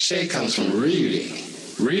Shay comes from reading.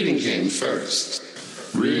 Reading came first.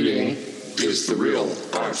 Reading is the real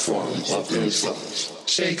art form of insults.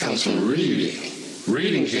 Shay comes from reading.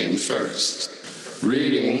 Reading came first.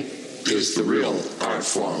 Reading is the real art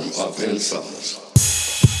form of insults.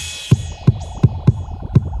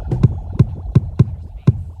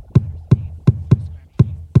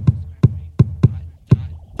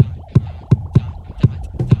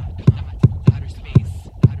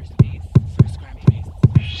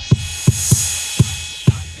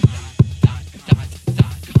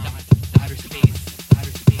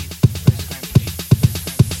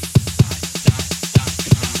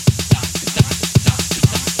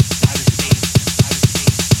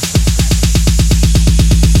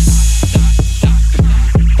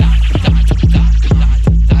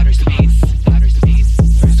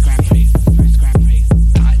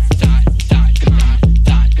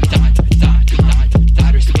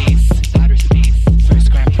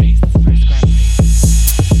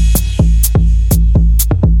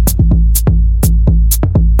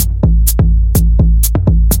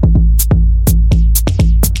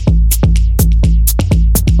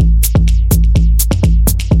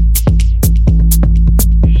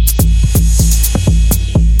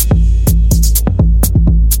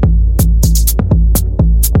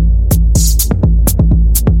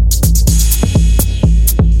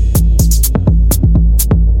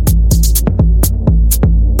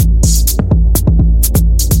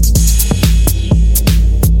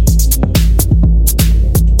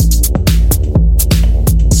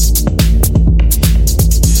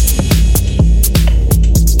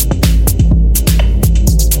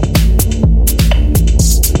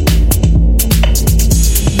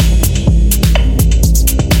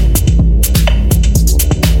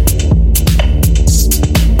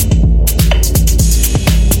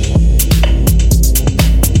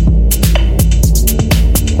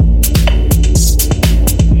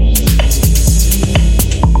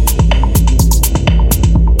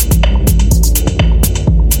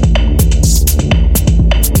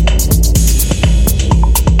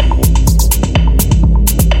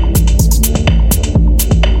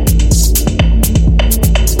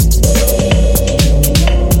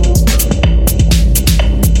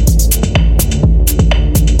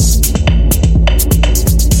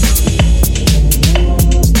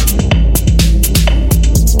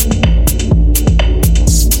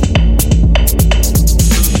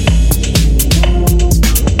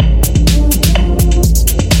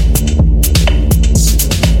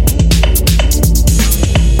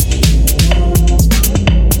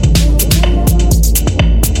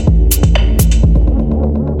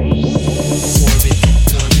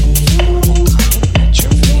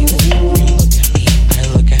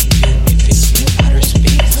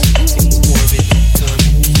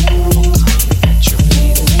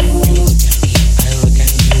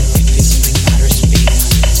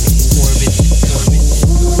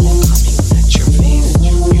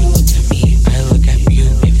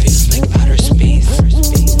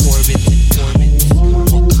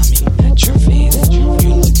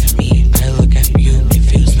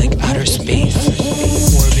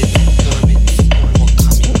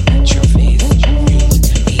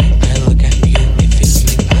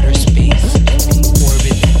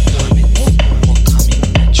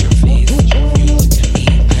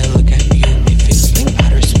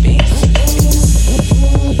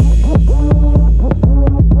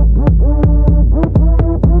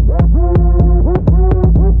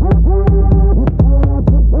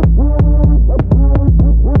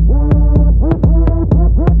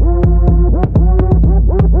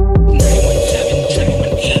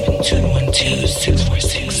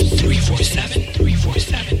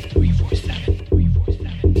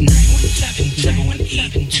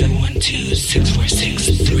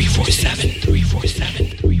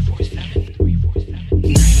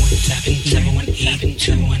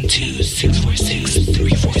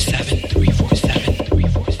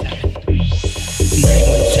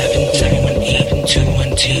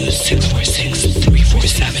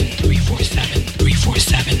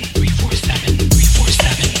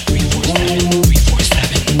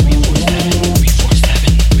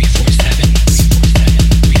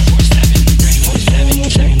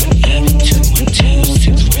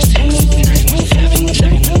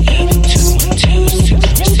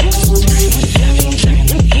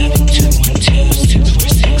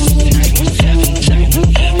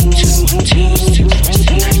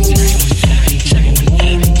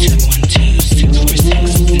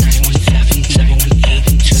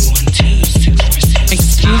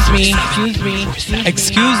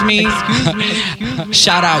 me.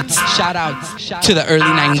 Shout outs to the early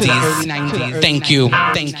 90s. Thank you.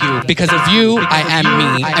 Because of you, I am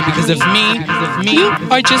me. And because of me, you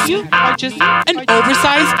are just an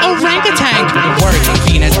oversized orangutan. Work,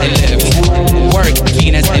 Venus, I live. Work,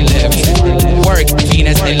 Venus, I live. Work,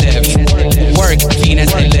 Venus, I live. Work,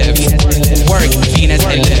 Venus, I live. Work, Venus,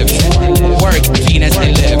 I live. Work, Venus, I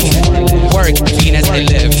live. Work, Venus, I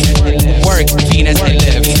live. Work, Venus, I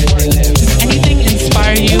live. Anything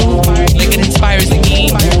inspire you like it inspires me?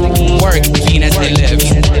 Work, Venus, I live.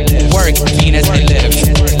 Work, Venus, I live.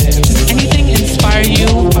 Anything inspire you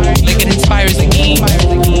like it inspires me?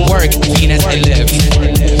 Work, Venus, I live.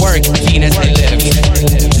 Work, Venus, I live.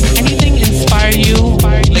 Anything inspire you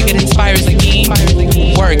like it inspires me?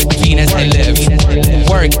 Work, Venus, I live.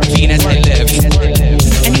 Work, Venus, I live.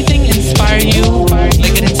 Anything inspire you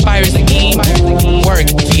like it inspires me? Work,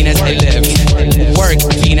 Venus, I live. Work,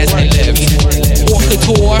 Venus, I live. Walk a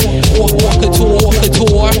tour, walk a tour, walk a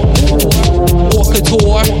tour, walk a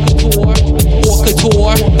tour, walk a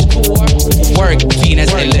tour. Work,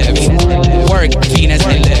 Venus, I live. Work, Venus,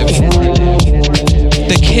 I live.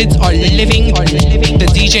 The kids are living. The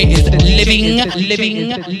DJ is living.